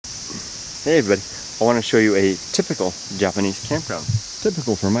Hey everybody, I want to show you a typical Japanese campground.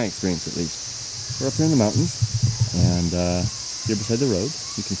 Typical from my experience at least. We're up here in the mountains and here beside the road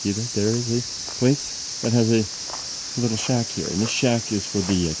you can see that there is a place that has a little shack here. And this shack is for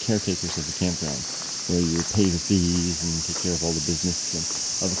the caretakers of the campground, where you pay the fees and take care of all the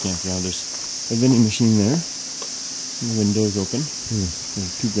business of the campground. There's a vending machine there. The window's open.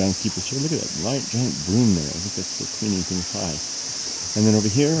 There's two groundskeepers here. Look at that giant broom there. I think that's for cleaning things high. And then over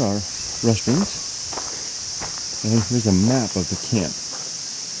here are restrooms, and here's a map of the camp.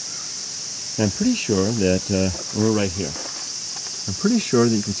 And I'm pretty sure that we're right here. I'm pretty sure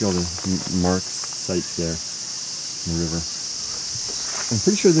that you can see all the marks, sites there in the river. I'm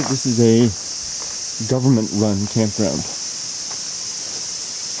pretty sure that this is a government-run campground.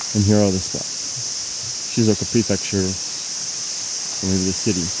 And here are the spots. Shizuoka Prefecture, or maybe the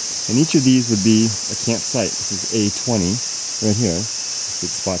city. And each of these would be a campsite. This is A20 right here. Big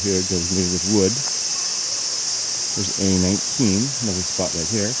spot here designated with wood. There's A19, another spot right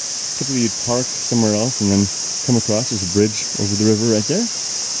here. Typically you'd park somewhere else and then come across. There's a bridge over the river right there.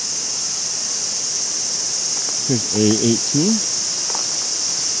 Here's A18,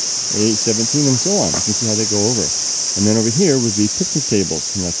 A17, and so on. You can see how they go over. And then over here would be picnic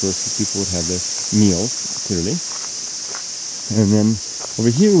tables, and that's where people would have their meals, clearly. And then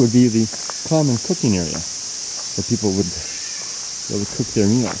over here would be the common cooking area, where people would be able to cook their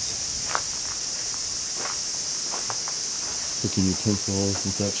meals. Cooking utensils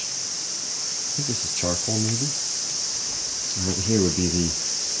and such. I think this is charcoal maybe. And over here would be the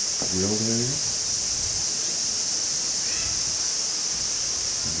grilled area.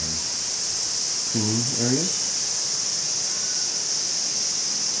 Cleaning area.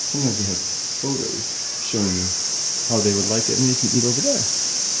 Sometimes they have photos showing you how they would like it, and you can eat over there.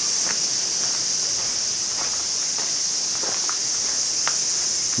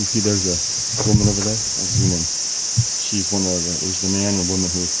 You see there's a woman over there. I'll zoom in. She's one of the, there's the man and the woman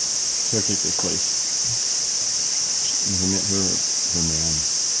who caretake this place. And the man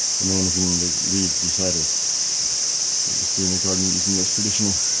is in the weeds beside her. They're just doing the garden using those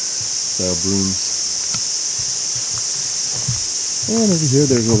traditional style brooms. And over here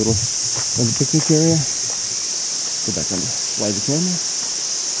there's a little picnic area. Go back on, slide the camera.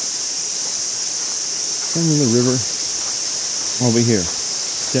 And then the river over here.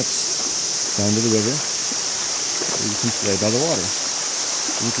 Steps down to the river, where you can play by the water.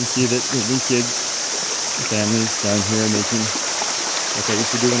 And you can see that there's new kids, families down here making, like I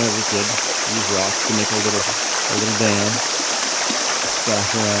used to do when I was a kid, use rocks to make a little dam,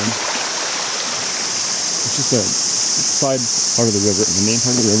 splash around. It's just a side part of the river, and the main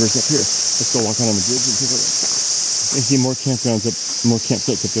part of the river is up here. Let's go walk out on the bridge and take a look. You see more campsites up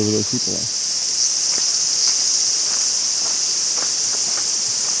there where those people are.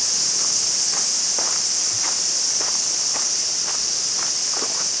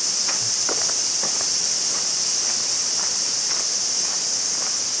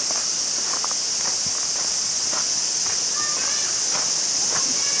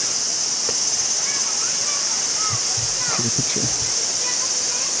 A picture.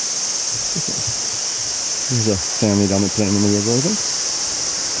 There's a family down there playing in the river, I think.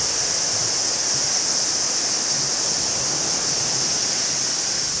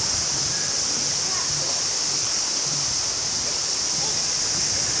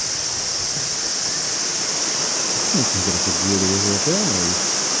 You can get a good view of the river up there.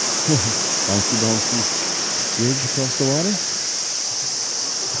 Bouncy bridge across the water.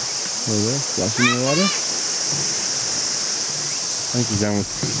 Over there, splashing in the water. I think he's down with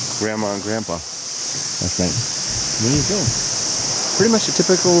Grandma and Grandpa. That's nice. There you go. Pretty much a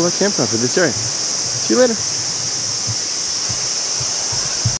typical campground for this area. See you later.